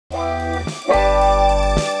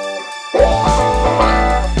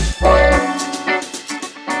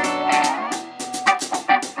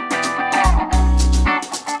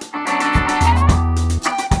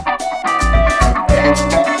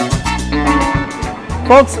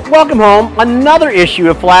Folks, welcome home. Another issue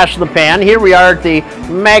of Flash in the Pan. Here we are at the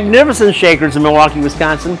magnificent Shakers in Milwaukee,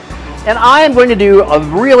 Wisconsin. And I am going to do a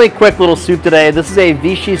really quick little soup today. This is a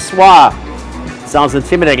Vichyssoise. Sounds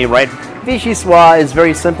intimidating, right? Vichyssoise is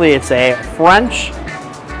very simply, it's a French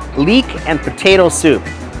leek and potato soup.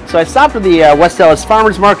 So I stopped at the West Dallas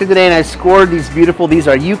Farmers Market today and I scored these beautiful, these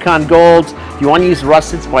are Yukon Golds. If you want to use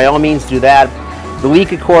russets, by all means do that. The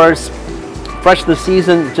leek, of course, fresh this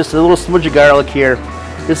season, just a little smudge of garlic here.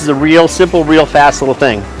 This is a real simple, real fast little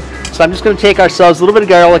thing. So I'm just going to take ourselves a little bit of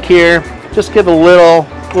garlic here, just give a little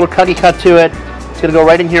cutty cut to it. It's going to go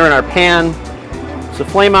right in here in our pan. So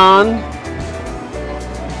flame on.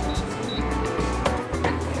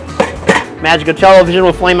 Magical television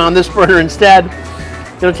will flame on this burner instead.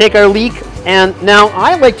 Going to take our leek, and now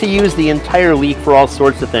I like to use the entire leek for all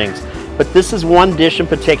sorts of things. But this is one dish in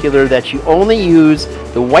particular that you only use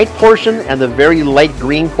the white portion and the very light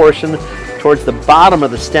green portion towards the bottom of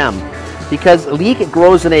the stem. Because leek, it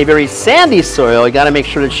grows in a very sandy soil, you got to make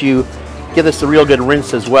sure that you give this a real good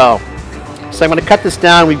rinse as well. So I'm going to cut this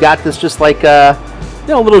down. We've got this just like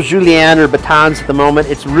little julienne or batons at the moment.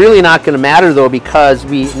 It's really not going to matter though, because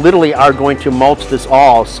we literally are going to mulch this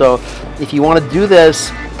all. So if you want to do this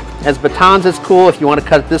as batons, it's cool. If you want to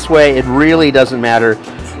cut it this way, it really doesn't matter.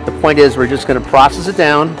 The point is we're just going to process it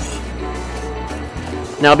down.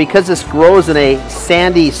 Now because this grows in a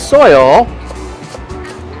sandy soil,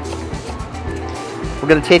 we're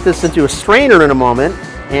going to take this into a strainer in a moment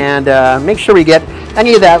and make sure we get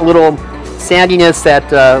any of that little sandiness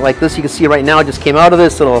that, like this you can see right now, it just came out of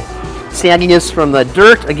this little sandiness from the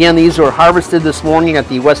dirt. Again, these were harvested this morning at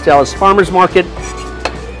the West Dallas Farmers Market.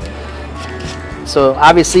 So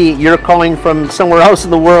obviously you're calling from somewhere else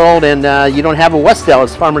in the world and you don't have a West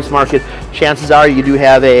Dallas Farmers Market. Chances are you do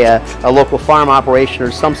have a local farm operation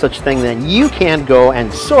or some such thing that you can go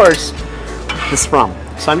and source this from.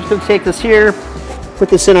 So I'm just going to take this here, put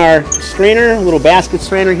this in our strainer, a little basket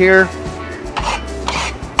strainer here,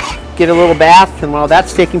 get a little bath, and while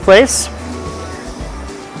that's taking place,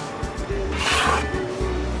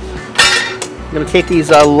 I'm going to take these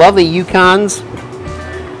lovely Yukons.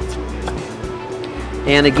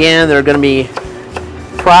 And again, they're going to be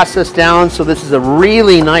processed down, so this is a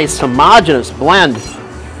really nice homogeneous blend.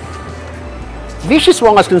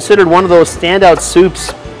 Vichyssoise is considered one of those standout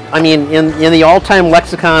soups. I mean, in the all-time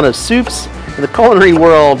lexicon of soups in the culinary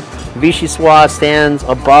world, Vichyssoise stands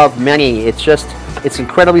above many. It's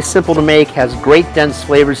incredibly simple to make, has great dense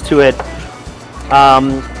flavors to it.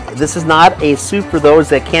 This is not a soup for those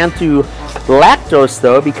that can't do lactose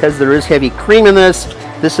though, because there is heavy cream in this.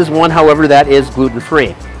 This is one, however, that is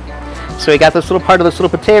gluten-free. So we got this little part of this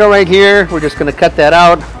little potato right here. We're just going to cut that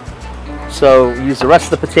out. So use the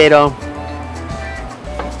rest of the potato.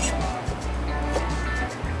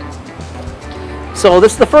 So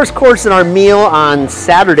this is the first course in our meal on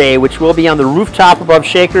Saturday, which will be on the rooftop above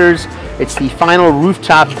Shakers. It's the final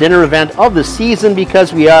rooftop dinner event of the season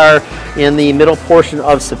because we are in the middle portion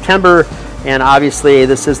of September. And obviously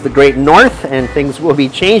this is the Great North and things will be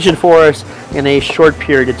changing for us in a short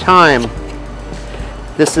period of time.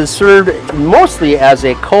 This is served mostly as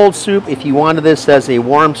a cold soup. If you wanted this as a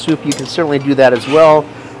warm soup, you can certainly do that as well.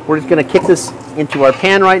 We're just going to kick this into our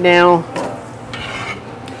pan right now.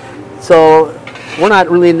 So we're not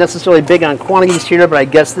really necessarily big on quantities here, but I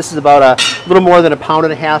guess this is about a little more than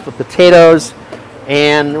 1.5 pounds of potatoes.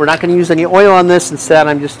 And we're not going to use any oil on this. Instead,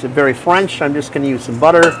 I'm just very French. I'm just going to use some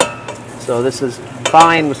butter. So this is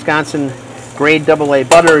fine Wisconsin grade AA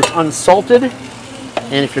butter. It's unsalted.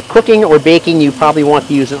 And if you're cooking or baking, you probably want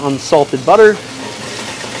to use an unsalted butter.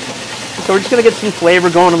 So we're just going to get some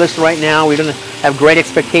flavor going on this right now. We don't have great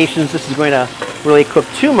expectations. This is going to really cook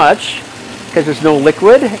too much because there's no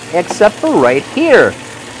liquid except for right here.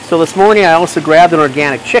 So this morning I also grabbed an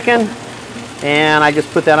organic chicken and I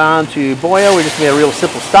just put that on to boil. We just made a real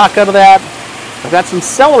simple stock out of that. I've got some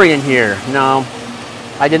celery in here. Now,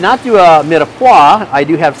 I did not do a mirepoix. I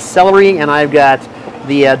do have celery and I've got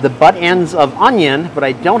the butt ends of onion, but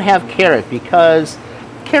I don't have carrot because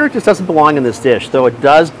carrot just doesn't belong in this dish, though it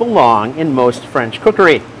does belong in most French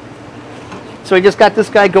cookery. So I just got this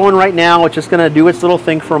guy going right now. It's just going to do its little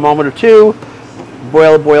thing for a moment or two,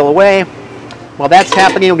 boil away. While that's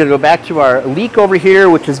happening, we're going to go back to our leek over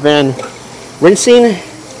here, which has been rinsing.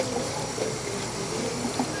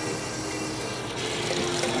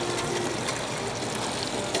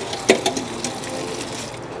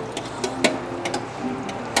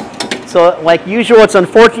 So like usual, it's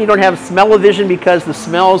unfortunate you don't have smell-o-vision because the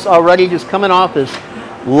smell's already just coming off this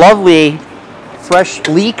lovely fresh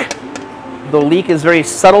leek. The leek is very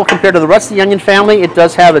subtle compared to the rest of the onion family. It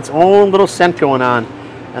does have its own little scent going on,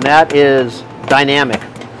 and that is dynamic.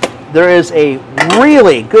 There is a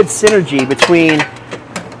really good synergy between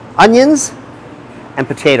onions and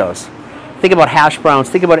potatoes. Think about hash browns,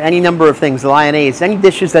 think about any number of things, lyonnaise, any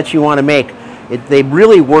dishes that you want to make. They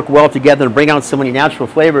really work well together and bring out so many natural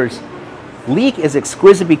flavors. Leek is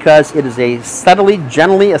exquisite because it is a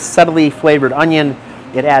generally a subtly flavored onion.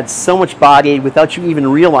 It adds so much body without you even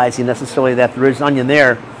realizing necessarily that there is onion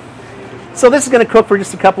there. So this is going to cook for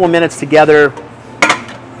just a couple of minutes together.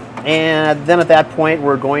 And then at that point,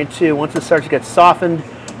 we're going to, once it starts to get softened,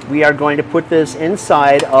 we are going to put this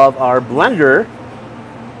inside of our blender.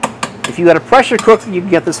 If you had a pressure cooker, you can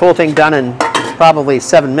get this whole thing done in probably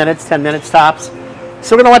 7 minutes, 10 minutes tops.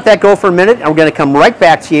 So we're going to let that go for a minute, and we're going to come right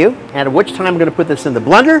back to you, and at which time we're going to put this in the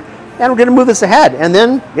blender, and we're going to move this ahead, and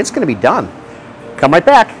then it's going to be done. Come right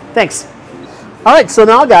back. Thanks. All right, so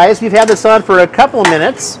now, guys, we've had this on for a couple of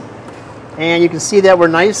minutes, and you can see that we're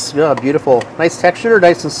nice, beautiful, nice texture,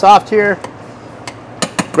 nice and soft here.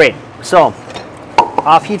 Great. So,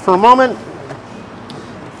 off heat for a moment.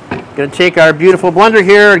 Going to take our beautiful blender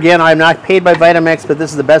here. Again, I'm not paid by Vitamix, but this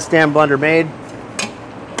is the best damn blender made.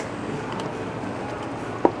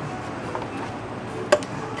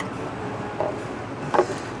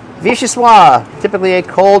 Vichyssoise, typically a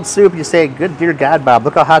cold soup. You say, good dear God, Bob,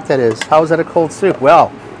 look how hot that is. How is that a cold soup?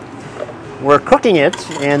 Well, we're cooking it,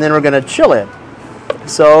 and then we're going to chill it.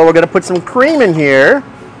 So we're going to put some cream in here.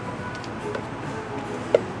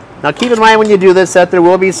 Now keep in mind when you do this that there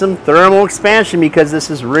will be some thermal expansion because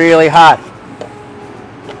this is really hot.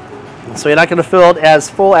 So you're not going to fill it as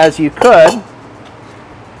full as you could.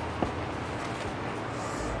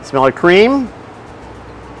 Smell of cream.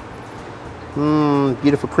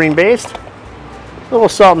 Beautiful cream based. A little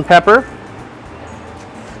salt and pepper.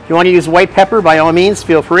 If you want to use white pepper, by all means,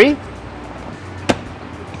 feel free.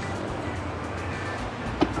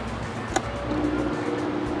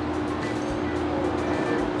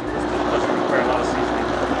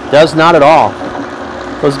 Does not at all.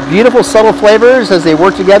 Those beautiful subtle flavors as they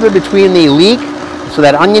work together between the leek, so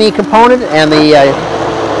that oniony component, and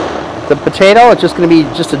the potato, it's just going to be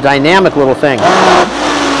just a dynamic little thing.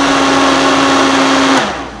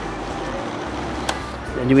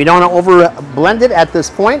 And we don't want to over blend it at this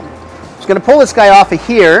point. Just going to pull this guy off of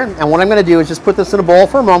here, and what I'm going to do is just put this in a bowl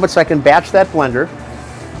for a moment so I can batch that blender.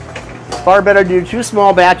 It's far better to do 2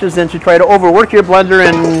 small batches than to try to overwork your blender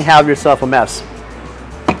and have yourself a mess.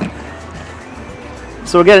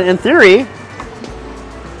 So again, in theory,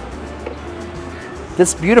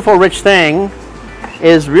 this beautiful rich thing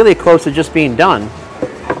is really close to just being done.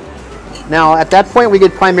 Now at that point we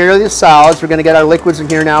get primarily the solids. We're going to get our liquids in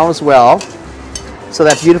here now as well. So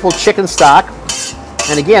that beautiful chicken stock.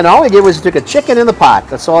 And again, all we did was took a chicken in the pot.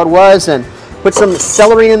 That's all it was, and put some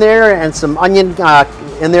celery in there and some onion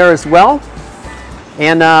in there as well.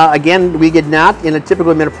 And again, we did not, in a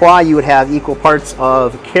typical mirepoix, you would have equal parts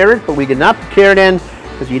of carrot, but we did not put carrot in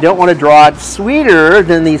because you don't want to draw it sweeter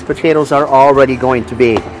than these potatoes are already going to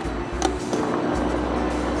be.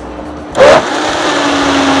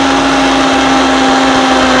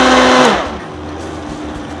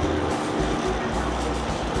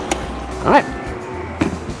 All right.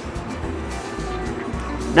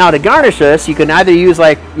 Now to garnish this, you can either use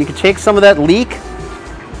you can take some of that leek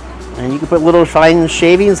and you can put little fine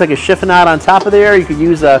shavings like a chiffonade on top of there. You could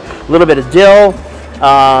use a little bit of dill.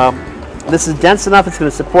 This is dense enough, it's going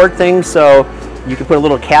to support things, so you can put a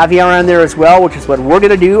little caviar on there as well, which is what we're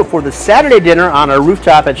going to do for the Saturday dinner on our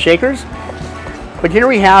rooftop at Shakers. But here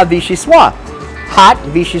we have Vichyssoise. Hot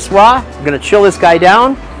Vichyssoise. We're going to chill this guy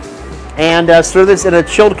down and stir this in a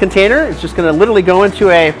chilled container. It's just going to literally go into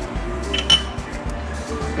a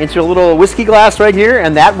little whiskey glass right here,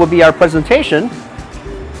 and that will be our presentation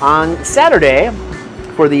on Saturday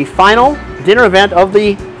for the final dinner event of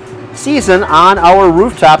the season on our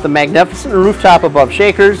rooftop, the magnificent rooftop above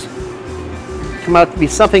Shakers. Come out to be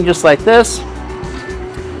something just like this.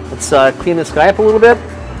 Let's clean this guy up a little bit.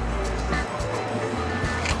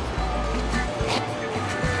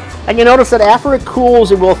 And you notice that after it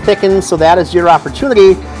cools, it will thicken, so that is your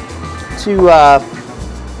opportunity to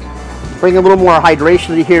bring a little more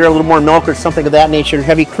hydration to here, a little more milk or something of that nature.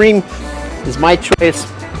 Heavy cream is my choice.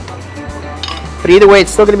 But either way,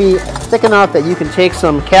 it's still going to be thick enough that you can take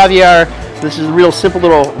some caviar. This is a real simple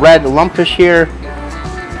little red lumpfish here.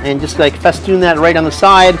 And just festoon that right on the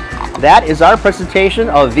side. That is our presentation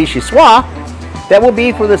of Vichyssoise. That will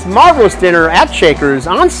be for this marvelous dinner at Shakers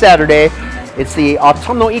on Saturday. It's the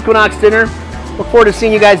Autumnal Equinox dinner. Look forward to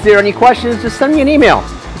seeing you guys there. Any questions, just send me an email.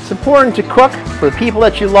 It's important to cook for the people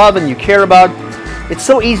that you love and you care about. It's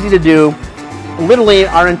so easy to do. Literally,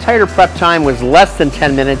 our entire prep time was less than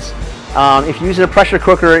 10 minutes. If you're using a pressure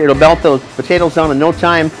cooker, it'll melt those potatoes down in no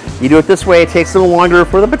time. You do it this way, it takes a little longer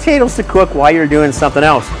for the potatoes to cook while you're doing something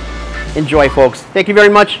else. Enjoy, folks. Thank you very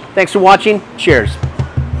much. Thanks for watching. Cheers.